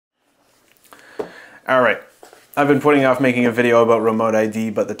All right, I've been putting off making a video about remote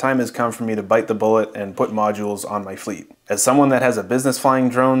ID, but the time has come for me to bite the bullet and put modules on my fleet. As someone that has a business flying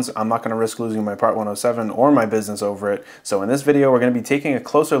drones, I'm not gonna risk losing my Part 107 or my business over it. So in this video, we're gonna be taking a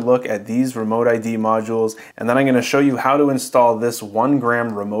closer look at these remote ID modules, and then I'm gonna show you how to install this 1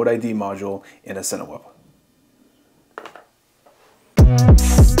 gram remote ID module in a Cinewhip.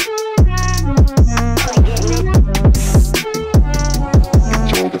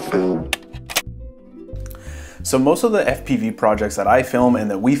 So most of the FPV projects that I film and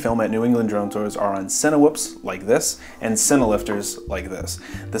that we film at New England Drone Tours are on Cinewhips like this and Cinelifters like this.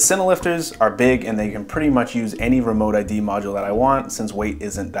 The Cinelifters are big and they can pretty much use any remote ID module that I want since weight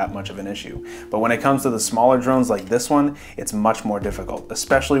isn't that much of an issue. But when it comes to the smaller drones like this one, it's much more difficult,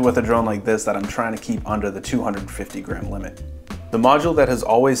 especially with a drone like this that I'm trying to keep under the 250 gram limit. The module that has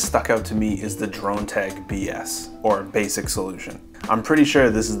always stuck out to me is the Dronetag BS, or Basic Solution. I'm pretty sure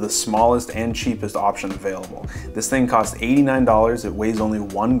this is the smallest and cheapest option available. This thing costs $89, it weighs only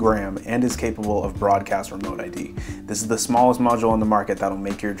 1 gram, and is capable of broadcast remote ID. This is the smallest module on the market that'll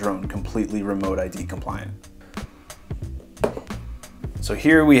make your drone completely remote ID compliant. So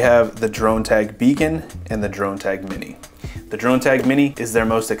here we have the Dronetag Beacon and the Dronetag Mini. The Dronetag Mini is their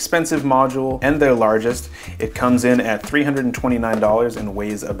most expensive module and their largest. It comes in at $329 and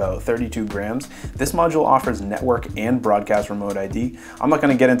weighs about 32 grams. This module offers network and broadcast remote ID. I'm not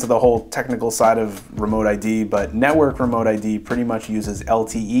going to get into the whole technical side of remote ID, but network remote ID pretty much uses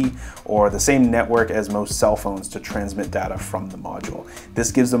LTE or the same network as most cell phones to transmit data from the module.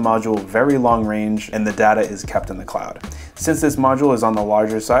 This gives the module very long range and the data is kept in the cloud. Since this module is on the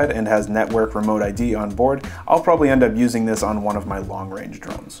larger side and has network remote ID on board, I'll probably end up using this on one of my long-range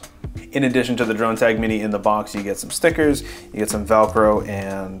drones. In addition to the Dronetag Mini in the box, you get some stickers, you get some Velcro,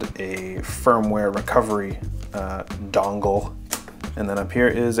 and a firmware recovery dongle. And then up here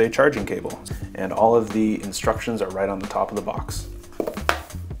is a charging cable. And all of the instructions are right on the top of the box.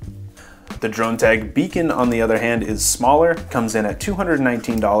 The Dronetag Beacon, on the other hand, is smaller, comes in at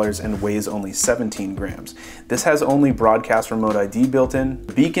 $219 and weighs only 17 grams. This has only broadcast remote ID built in.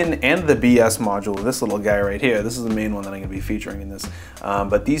 The Beacon and the BS module, this little guy right here, this is the main one that I'm going to be featuring in this,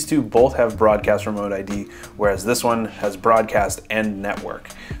 but these two both have broadcast remote ID, whereas this one has broadcast and network.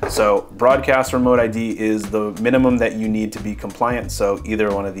 So broadcast remote ID is the minimum that you need to be compliant, so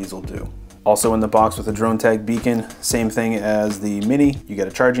either one of these will do. Also in the box with the Dronetag Beacon, same thing as the Mini, you get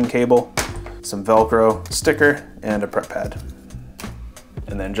a charging cable, some Velcro, sticker, and a prep pad.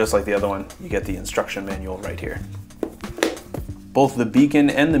 And then just like the other one, you get the instruction manual right here. Both the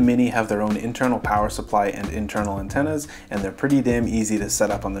Beacon and the Mini have their own internal power supply and internal antennas, and they're pretty damn easy to set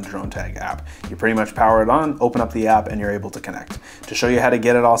up on the Dronetag app. You pretty much power it on, open up the app, and you're able to connect. To show you how to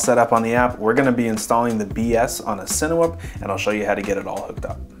get it all set up on the app, we're gonna be installing the BS on a Cinewhip, and I'll show you how to get it all hooked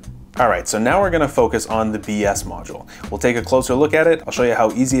up. All right, so now we're gonna focus on the BS module. We'll take a closer look at it. I'll show you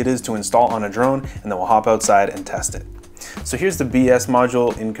how easy it is to install on a drone, and then we'll hop outside and test it. So here's the BS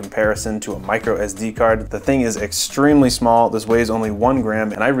module in comparison to a micro SD card. The thing is extremely small. This weighs only 1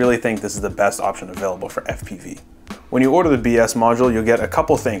 gram, and I really think this is the best option available for FPV. When you order the BS module, you'll get a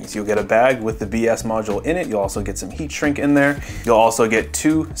couple things. You'll get a bag with the BS module in it. You'll also get some heat shrink in there. You'll also get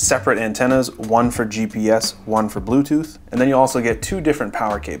 2 separate antennas, one for GPS, one for Bluetooth. And then you'll also get 2 different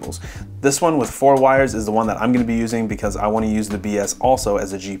power cables. This one with 4 wires is the one that I'm gonna be using because I wanna use the BS also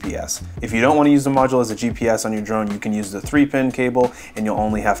as a GPS. If you don't wanna use the module as a GPS on your drone, you can use the 3-pin cable and you'll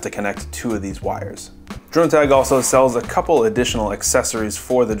only have to connect 2 of these wires. Dronetag also sells a couple additional accessories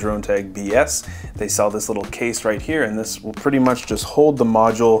for the Dronetag BS. They sell this little case right here, and this will pretty much just hold the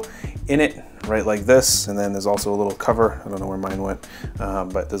module in it, right like this. And then there's also a little cover. I don't know where mine went,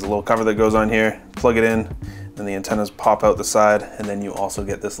 but there's a little cover that goes on here. Plug it in, and the antennas pop out the side, and then you also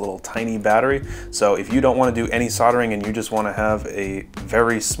get this little tiny battery. So if you don't want to do any soldering and you just want to have a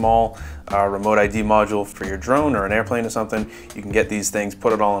very small remote ID module for your drone or an airplane or something, you can get these things,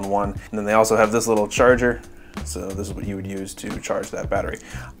 put it all in one. And then they also have this little charger. So this is what you would use to charge that battery.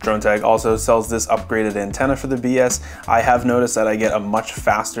 Dronetag also sells this upgraded antenna for the BS. I have noticed that I get a much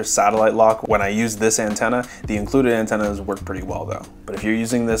faster satellite lock when I use this antenna. The included antennas work pretty well though. But if you're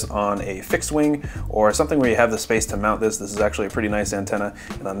using this on a fixed wing or something where you have the space to mount this, this is actually a pretty nice antenna.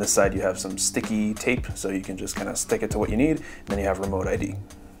 And on this side you have some sticky tape so you can just kind of stick it to what you need, and then you have remote ID.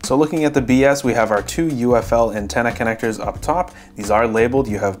 So looking at the BS, we have our 2 UFL antenna connectors up top. These are labeled.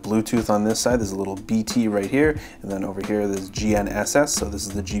 You have Bluetooth on this side. There's a little BT right here. And then over here, there's GNSS. So this is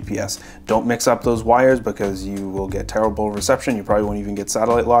the GPS. Don't mix up those wires because you will get terrible reception. You probably won't even get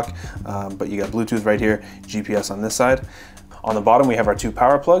satellite lock, but you got Bluetooth right here, GPS on this side. On the bottom, we have our 2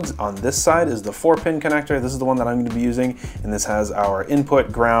 power plugs. On this side is the 4-pin connector. This is the one that I'm going to be using, and this has our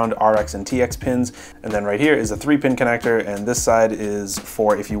input, ground, RX, and TX pins. And then right here is a 3-pin connector, and this side is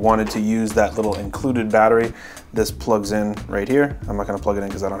for if you wanted to use that little included battery. This plugs in right here. I'm not going to plug it in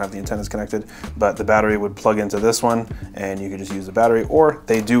because I don't have the antennas connected, but the battery would plug into this one, and you could just use the battery, or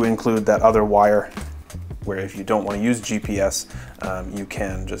they do include that other wire where if you don't want to use GPS, you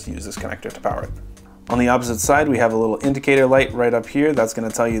can just use this connector to power it. On the opposite side, we have a little indicator light right up here. That's going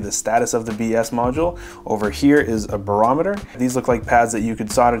to tell you the status of the BS module. Over here is a barometer. These look like pads that you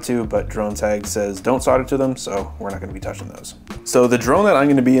could solder to, but Dronetag says don't solder to them, so we're not going to be touching those. So the drone that I'm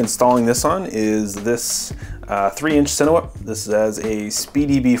going to be installing this on is this 3-inch Cinewhip. This has a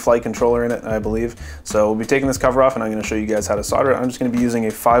SpeeDB flight controller in it, I believe. So we'll be taking this cover off, and I'm going to show you guys how to solder it. I'm just going to be using a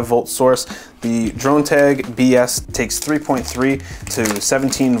 5-volt source. The Dronetag BS takes 3.3 to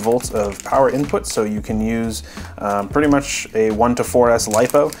 17 volts of power input, so you can use pretty much a 1 to 4S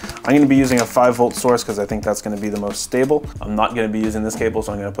LiPo. I'm going to be using a 5-volt source because I think that's going to be the most stable. I'm not going to be using this cable,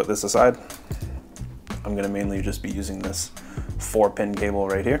 so I'm going to put this aside. I'm going to mainly just be using this 4-pin cable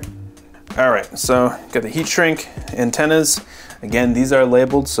right here. All right, so got the heat shrink antennas. Again, these are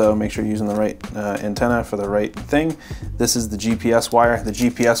labeled, so make sure you're using the right antenna for the right thing. This is the GPS wire. The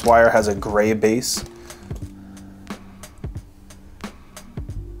GPS wire has a gray base.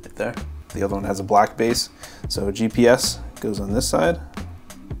 Right there. The other one has a black base. So GPS goes on this side.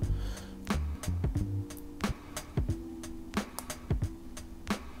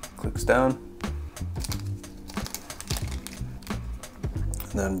 Clicks down.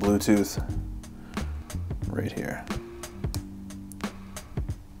 And then Bluetooth right here.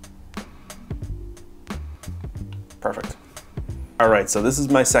 Perfect. All right, so this is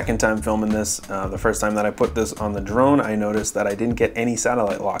my second time filming this. The first time that I put this on the drone, I noticed that I didn't get any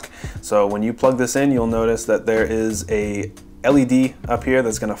satellite lock. So when you plug this in, you'll notice that there is a LED up here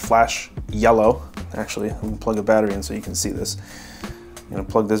that's gonna flash yellow. Actually, I'm gonna plug a battery in so you can see this. I'm gonna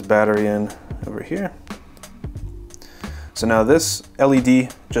plug this battery in over here. So now this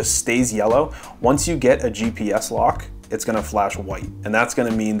LED just stays yellow. Once you get a GPS lock, it's gonna flash white, and that's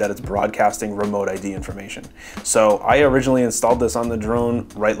gonna mean that it's broadcasting remote ID information. So I originally installed this on the drone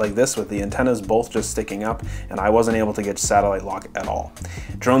right like this with the antennas both just sticking up, and I wasn't able to get satellite lock at all.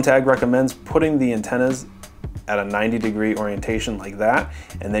 Dronetag recommends putting the antennas at a 90-degree orientation like that,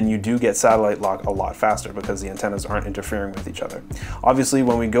 and then you do get satellite lock a lot faster because the antennas aren't interfering with each other. Obviously,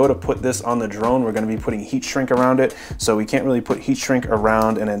 when we go to put this on the drone, we're going to be putting heat shrink around it, so we can't really put heat shrink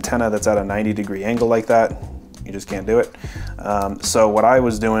around an antenna that's at a 90-degree angle like that. You just can't do it. So what I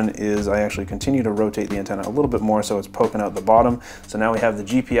was doing is I actually continue to rotate the antenna a little bit more so it's poking out the bottom. So now we have the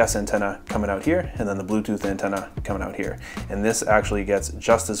GPS antenna coming out here and then the Bluetooth antenna coming out here. And this actually gets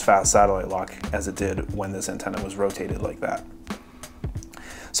just as fast satellite lock as it did when this antenna was rotated like that.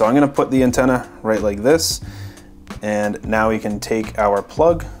 So I'm gonna put the antenna right like this, and now we can take our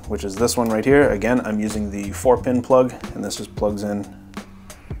plug, which is this one right here. Again, I'm using the 4-pin plug, and this just plugs in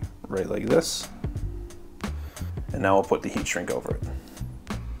right like this. And now we'll put the heat shrink over it.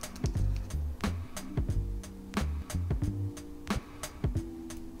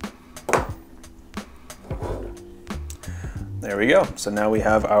 There we go. So now we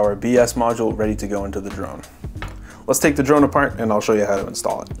have our BS module ready to go into the drone. Let's take the drone apart and I'll show you how to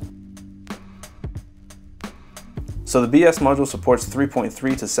install it. So the BS module supports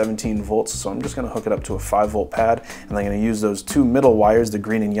 3.3 to 17 volts, so I'm just gonna hook it up to a 5-volt pad, and I'm gonna use those 2 middle wires, the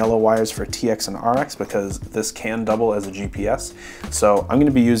green and yellow wires, for TX and RX because this can double as a GPS. So I'm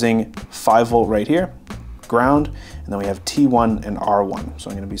gonna be using 5-volt right here, ground, and then we have T1 and R1. So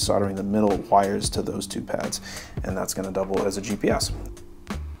I'm gonna be soldering the middle wires to those 2 pads, and that's gonna double as a GPS.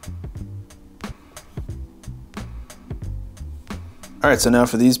 All right, so now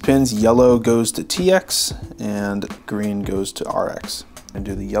for these pins, yellow goes to TX and green goes to RX. And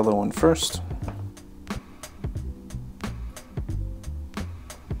do the yellow one first.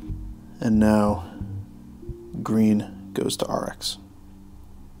 And now green goes to RX.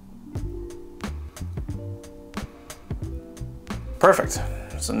 Perfect.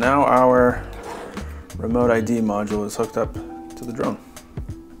 So now our remote ID module is hooked up to the drone.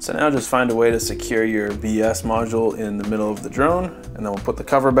 So now just find a way to secure your BS module in the middle of the drone, and then we'll put the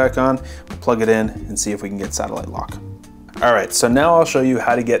cover back on, we'll plug it in, and see if we can get satellite lock. All right, so now I'll show you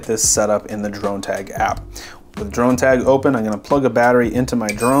how to get this set up in the Dronetag app. With Dronetag open, I'm gonna plug a battery into my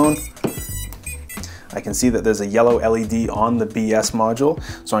drone. I can see that there's a yellow LED on the BS module,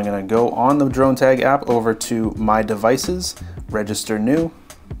 so I'm gonna go on the Dronetag app over to My Devices, Register New,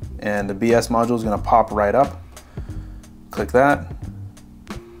 and the BS module is gonna pop right up. Click that.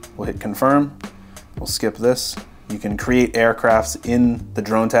 We'll hit confirm, we'll skip this, You can create aircrafts in the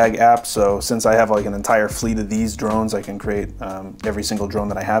Dronetag app. So since I have like an entire fleet of these drones, I can create every single drone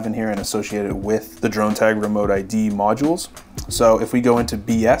that I have in here and associate it with the Dronetag remote ID modules. So if we go into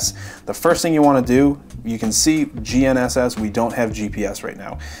BS, the first thing you want to do, you can see GNSS, we don't have GPS right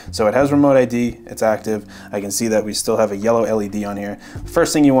now. So it has remote ID, it's active. I can see that we still have a yellow LED on here.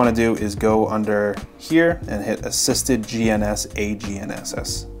 First thing you want to do is go under here and hit assisted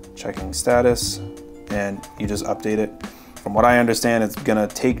AGNSS. Checking status, and you just update it. From what I understand, it's gonna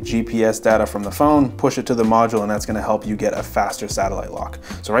take GPS data from the phone, push it to the module, and that's gonna help you get a faster satellite lock.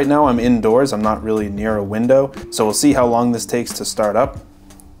 So right now I'm indoors, I'm not really near a window, so we'll see how long this takes to start up.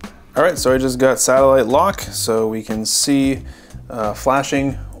 All right, so I just got satellite lock, so we can see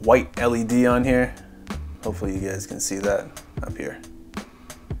flashing white LED on here. Hopefully you guys can see that up here.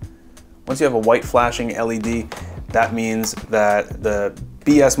 Once you have a white flashing LED, that means that the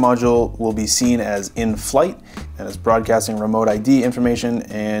BS module will be seen as in flight and it's broadcasting remote ID information,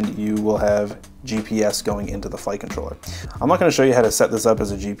 and you will have GPS going into the flight controller. I'm not going to show you how to set this up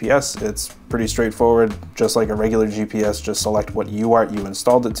as a GPS. It's pretty straightforward, just like a regular GPS. Just select what UART you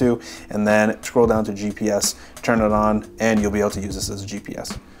installed it to, and then scroll down to GPS, turn it on, and you'll be able to use this as a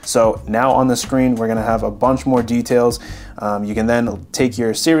GPS. So now on the screen, we're going to have a bunch more details. You can then take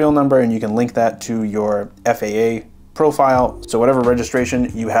your serial number and you can link that to your FAA profile. So whatever registration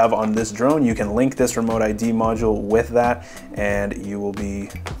you have on this drone, you can link this remote ID module with that and you will be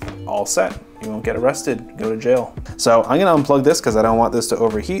all set. You won't get arrested, go to jail. So I'm gonna unplug this because I don't want this to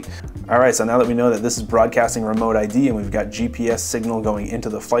overheat. All right, so now that we know that this is broadcasting remote ID and we've got GPS signal going into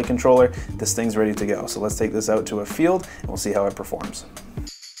the flight controller, this thing's ready to go. So let's take this out to a field and we'll see how it performs.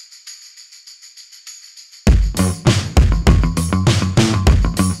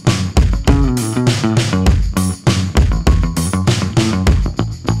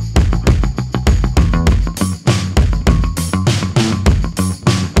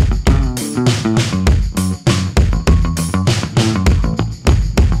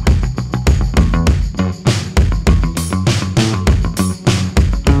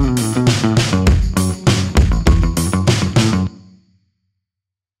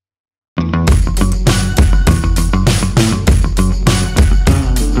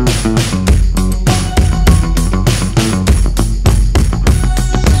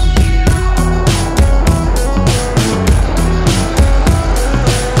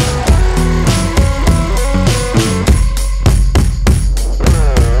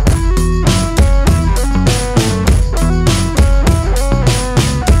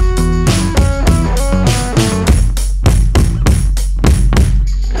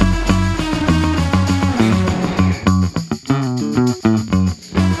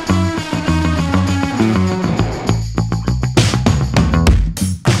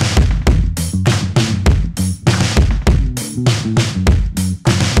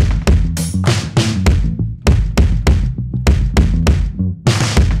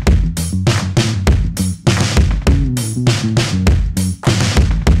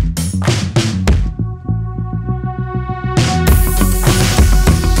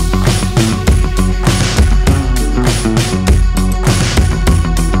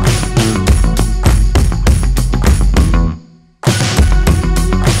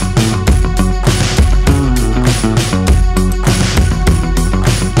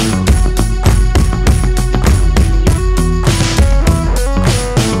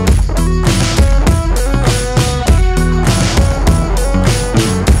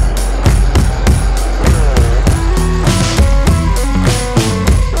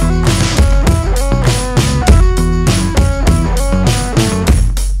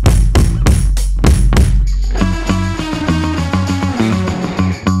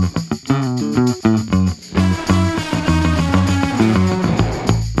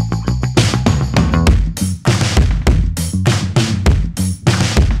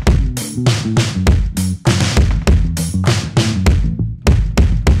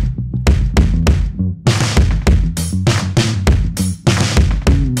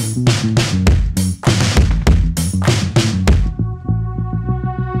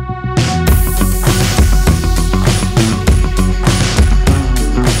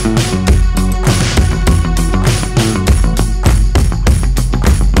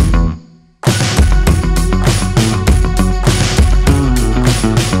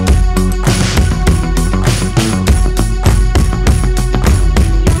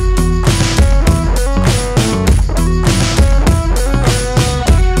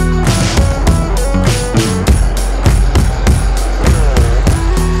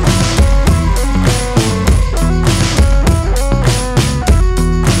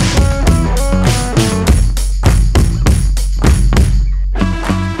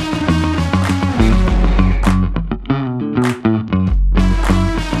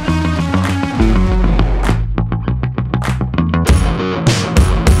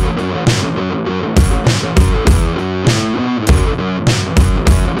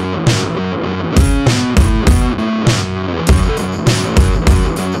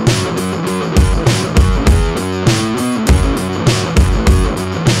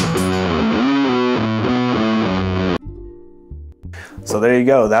 So there you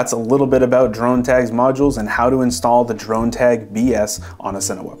go. That's a little bit about Dronetag's modules and how to install the Dronetag BS on a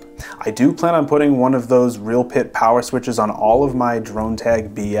Cinewhip. I do plan on putting one of those Real Pit power switches on all of my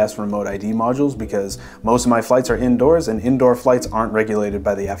Dronetag BS remote ID modules because most of my flights are indoors and indoor flights aren't regulated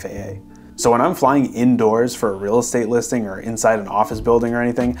by the FAA. So when I'm flying indoors for a real estate listing or inside an office building or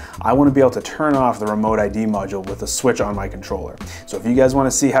anything, I want to be able to turn off the remote ID module with a switch on my controller. So if you guys want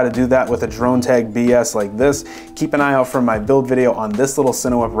to see how to do that with a Dronetag BS like this, keep an eye out for my build video on this little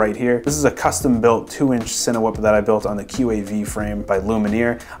Cinewhip right here. This is a custom built 2-inch Cinewhip that I built on the QAV frame by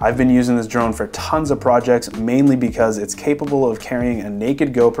Lumineer. I've been using this drone for tons of projects, mainly because it's capable of carrying a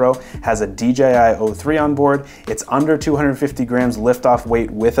naked GoPro, has a DJI O3 on board, it's under 250 grams liftoff weight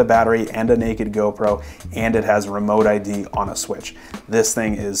with a battery and a naked GoPro, and it has remote ID on a switch. This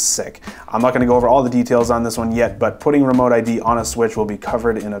thing is sick. I'm not going to go over all the details on this one yet, but putting remote ID on a switch will be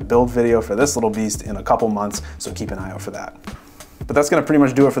covered in a build video for this little beast in a couple months, so keep an eye out for that. But that's gonna pretty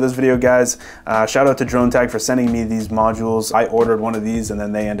much do it for this video, guys. Shout out to Dronetag for sending me these modules. I ordered one of these and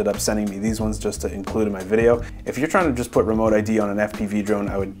then they ended up sending me these ones just to include in my video. If you're trying to just put remote ID on an FPV drone,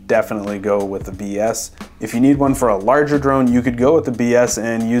 I would definitely go with the BS. If you need one for a larger drone, you could go with the BS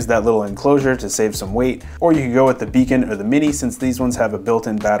and use that little enclosure to save some weight, or you could go with the Beacon or the Mini, since these ones have a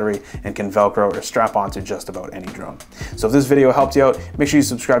built-in battery and can Velcro or strap onto just about any drone. So if this video helped you out, make sure you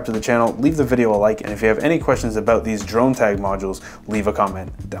subscribe to the channel, leave the video a like, and if you have any questions about these Dronetag modules, leave a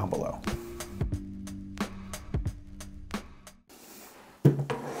comment down below.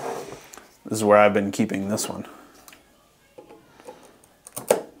 This is where I've been keeping this one.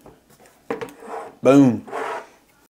 Boom.